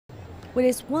With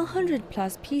its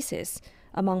 100-plus pieces,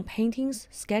 among paintings,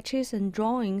 sketches, and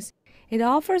drawings, it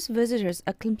offers visitors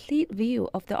a complete view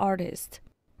of the artist.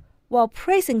 While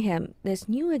praising him, this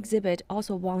new exhibit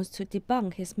also wants to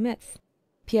debunk his myth.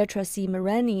 Pietro C.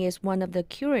 Marani is one of the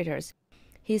curators.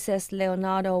 He says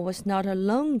Leonardo was not a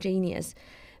lone genius,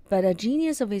 but a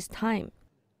genius of his time.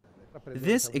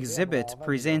 This exhibit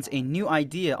presents a new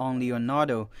idea on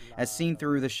Leonardo, as seen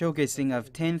through the showcasing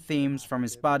of 10 themes from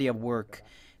his body of work.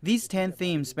 These 10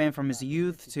 themes span from his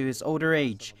youth to his older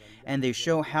age, and they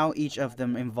show how each of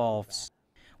them evolves.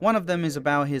 One of them is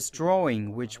about his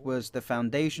drawing, which was the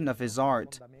foundation of his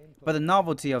art. But the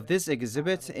novelty of this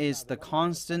exhibit is the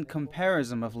constant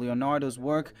comparison of Leonardo's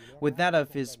work with that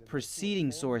of his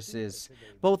preceding sources,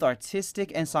 both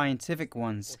artistic and scientific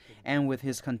ones, and with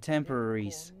his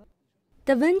contemporaries.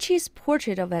 Da Vinci's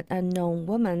portrait of an unknown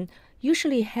woman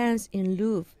usually hangs in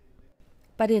Louvre.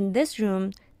 But in this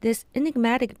room, this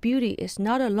enigmatic beauty is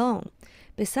not alone.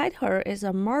 Beside her is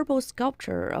a marble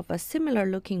sculpture of a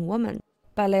similar-looking woman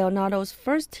by Leonardo's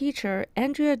first teacher,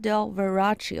 Andrea del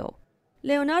Verrocchio.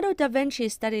 Leonardo da Vinci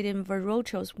studied in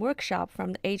Verrocchio's workshop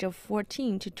from the age of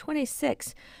 14 to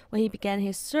 26 when he began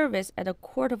his service at the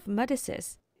court of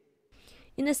Medicis.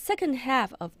 In the second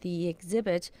half of the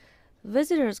exhibit,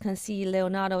 visitors can see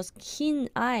Leonardo's keen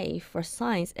eye for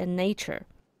science and nature.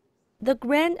 The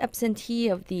grand absentee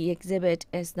of the exhibit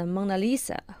is the Mona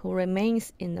Lisa, who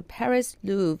remains in the Paris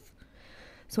Louvre.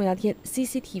 宋耀天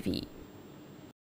CCTV